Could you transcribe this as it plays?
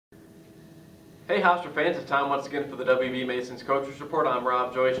Hey Hofstra fans, it's time once again for the WBB Masons Coaches Report. I'm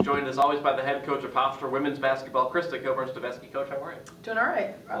Rob Joyce, joined as always by the head coach of Hofstra women's basketball, Krista Kilburn-Steveskey. Coach, how are you? Doing all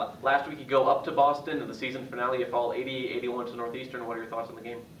right. Last week you go up to Boston in the season finale. You fall 80-81 to Northeastern. What are your thoughts on the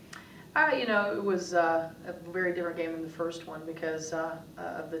game? It was a very different game than the first one because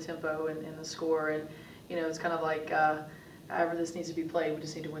of the tempo and the score. And, it's kind of like however this needs to be played, we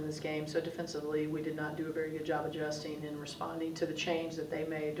just need to win this game. So defensively, we did not do a very good job adjusting and responding to the change that they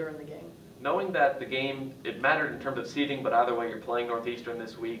made during the game. Knowing that the game, it mattered in terms of seeding, but either way you're playing Northeastern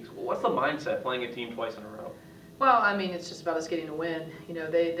this week, what's the mindset playing a team twice in a row? Well, I mean, it's just about us getting a win.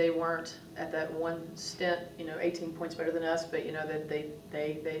 They weren't at that one stint, 18 points better than us, but that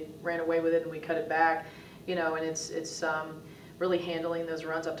they ran away with it and we cut it back, and it's really handling those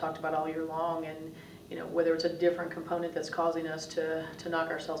runs I've talked about all year long, and whether it's a different component that's causing us to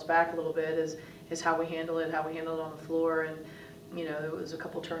knock ourselves back a little bit is how we handle it on the floor. And there was a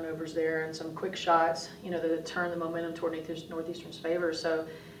couple turnovers there and some quick shots, that had turned the momentum toward Northeastern's favor. So,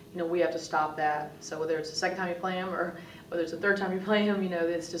 we have to stop that. So whether it's the second time you play them or whether it's the third time you play them,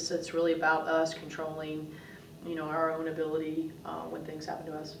 it's really about us controlling, our own ability when things happen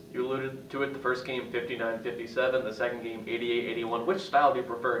to us. You alluded to it, the first game 59-57, the second game 88-81. Which style do you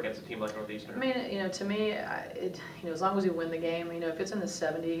prefer against a team like Northeastern? I mean, to me, as long as we win the game, if it's in the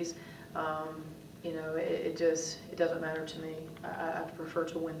 70s, it doesn't matter to me. I prefer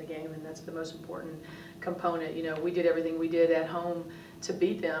to win the game, and that's the most important component. We did everything we did at home to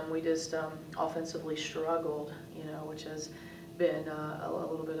beat them. We just offensively struggled, which has been a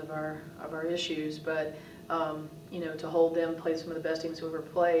little bit of our issues. But to hold them, play some of the best teams we've ever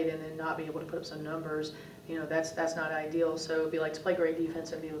played, and then not be able to put up some numbers, that's not ideal. So it'd be like to play great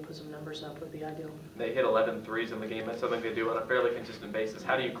defense and be able to put some numbers up would be ideal. They hit 11 threes in the game. That's something they do on a fairly consistent basis.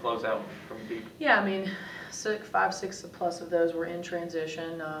 How do you close out from deep? Yeah, I mean, 5, 6 plus of those were in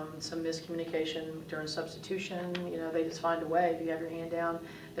transition. Some miscommunication during substitution. They just find a way. If you have your hand down,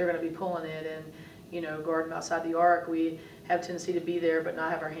 they're going to be pulling it. And guarding outside the arc, we have a tendency to be there but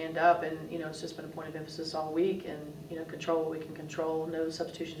not have our hand up. And it's just been a point of emphasis all week. And control what we can control. Know the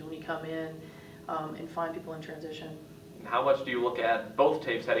substitutions when you come in. And find people in transition. How much do you look at both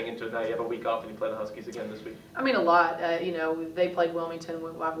tapes heading into it? Now you have a week off and you play the Huskies again this week. I mean, a lot. They played Wilmington.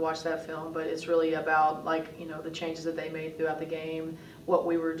 I've watched that film, but it's really about the changes that they made throughout the game, what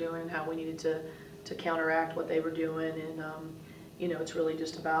we were doing, how we needed to counteract what they were doing, and it's really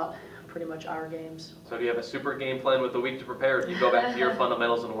just about pretty much our games. So do you have a super game plan with the week to prepare, or do you go back to your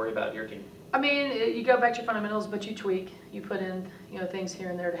fundamentals and worry about your team? I mean, you go back to your fundamentals, but you tweak. You put in, things here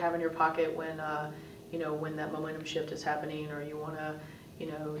and there to have in your pocket when, when that momentum shift is happening, or you want to,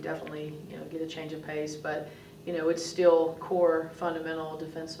 definitely, get a change of pace. But, it's still core fundamental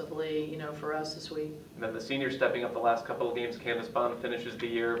defensively, for us this week. And then the seniors stepping up the last couple of games. Candace Bond finishes the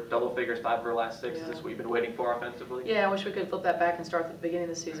year double figures, 5 of her last 6. Yeah. Is this what you've been waiting for offensively? Yeah, I wish we could flip that back and start at the beginning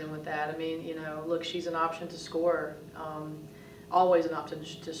of the season with that. I mean, look, she's an option to score. Always an option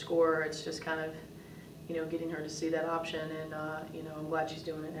to score. It's just kind of, getting her to see that option, and I'm glad she's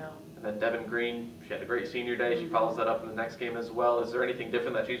doing it now. And then Devin Green, she had a great senior day. She follows that up in the next game as well. Is there anything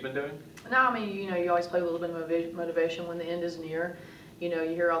different that she's been doing? No, I mean, you always play with a little bit of motivation when the end is near. You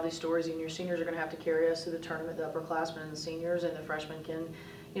hear all these stories, and your seniors are going to have to carry us to the tournament. The upperclassmen and the seniors and the freshmen can,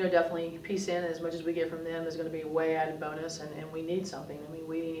 definitely piece in as much as we get from them is going to be a way added bonus, and we need something. I mean,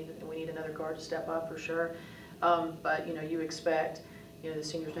 we need another guard to step up for sure. But you expect the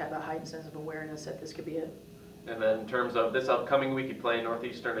seniors to have that heightened sense of awareness that this could be it. And then in terms of this upcoming week, you play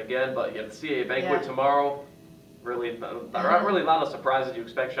Northeastern again, but you have the CAA banquet tomorrow. Really, not a surprise that you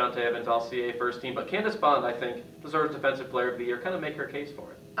expect Shantae Evans all CAA first team, but Candace Bond, I think, deserves Defensive Player of the Year. Kind of make her case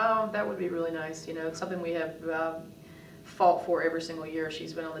for it. That would be really nice. It's something we have fought for every single year.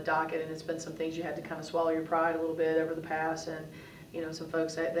 She's been on the docket, and it's been some things you had to kind of swallow your pride a little bit over the past, and some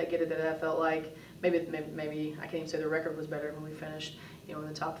folks that get it that I felt like maybe I can't even say the record was better when we finished in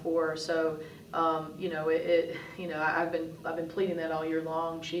the top 4. So I've been pleading that all year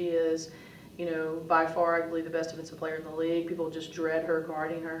long. She is by far arguably the best defensive player in the league. People just dread her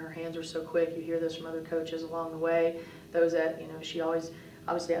guarding her. Her hands are so quick. You hear this from other coaches along the way. Those that she always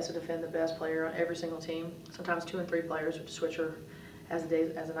obviously has to defend the best player on every single team. Sometimes 2 and 3 players would switch her as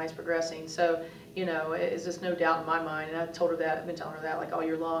the night's progressing. So it's just no doubt in my mind, and I've told her that. I've been telling her that like all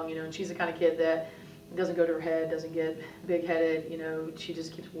year long. And she's the kind of kid that doesn't go to her head, doesn't get big-headed. She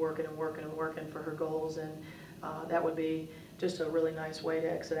just keeps working and working and working for her goals, and that would be just a really nice way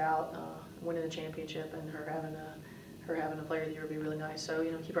to exit out, winning the championship, and her having a player of the year would be really nice. So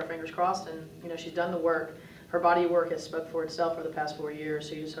keep our fingers crossed, and she's done the work her body of work has spoke for itself for the past 4 years,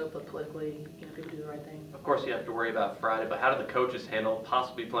 so you just hope that politically, people do the right thing. Of course, you have to worry about Friday, but how do the coaches handle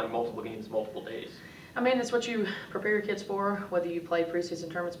possibly playing multiple games, multiple days? I mean, it's what you prepare your kids for, whether you play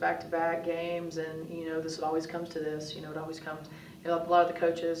preseason tournaments back-to-back games, and, this always comes to this, it always comes. A lot of the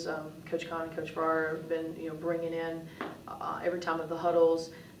coaches, Coach Kahn and Coach Farr, have been, bringing in every time of the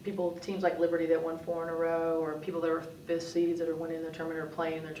huddles, teams like Liberty that won 4 in a row, or people that are fifth seeds that are winning their tournament or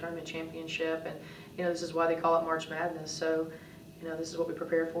playing their tournament championship, and, this is why they call it March Madness. So, this is what we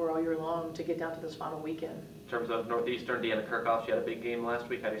prepare for all year long to get down to this final weekend. In terms of Northeastern, Deanna Kirchhoff, she had a big game last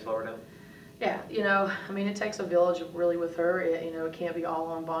week. How do you slow her down? Yeah, I mean, it takes a village really with her. It can't be all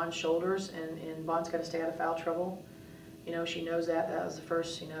on Bond's shoulders, and Bond's got to stay out of foul trouble. She knows that. That was the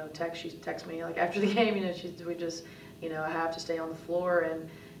first, text. She texted me, like, after the game, we just, I have to stay on the floor, and,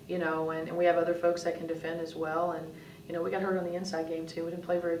 and we have other folks that can defend as well, and, we got hurt on the inside game, too. We didn't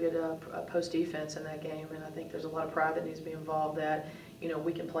play very good post defense in that game, and I think there's a lot of pride that needs to be involved that,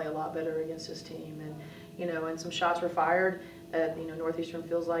 we can play a lot better against this team, and, and some shots were fired. Northeastern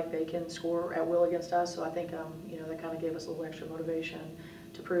feels like they can score at will against us, so I think, that kind of gave us a little extra motivation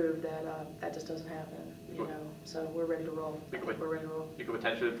to prove that that just doesn't happen, so we're ready to roll. We're ready to roll. You could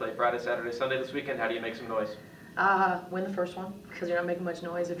potentially play Friday, Saturday, Sunday this weekend. How do you make some noise? Win the first one, because you're not making much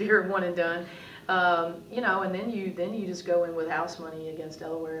noise if you're one and done. And then you just go in with house money against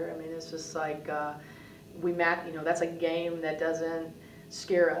Delaware. I mean, it's just like that's a game that doesn't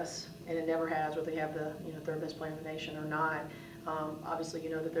scare us, and it never has, whether they have the third best player in the nation or not. Obviously,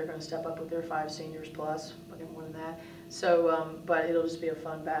 that they're going to step up with their 5 seniors plus, more than that. So, but it'll just be a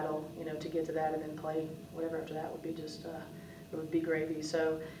fun battle, to get to that and then play whatever after that would be just it would be gravy.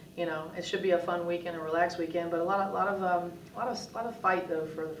 So, it should be a fun weekend, a relaxed weekend, but a lot of fight though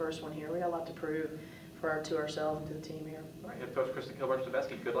for the first one here. We got a lot to prove to ourselves and to the team here. All right, Head Coach Krista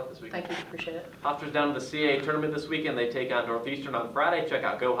Kilburn-Steveskey, good luck this weekend. Thank you, appreciate it. Hofstra's down to the CAA Tournament this weekend. They take on Northeastern on Friday. Check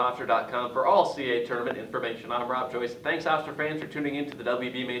out GoHofstra.com for all CAA Tournament information. I'm Rob Joyce. Thanks, Hofstra fans, for tuning in to the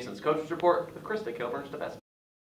WB Mason's Coaches Report with Krista Kilburn-Steveskey.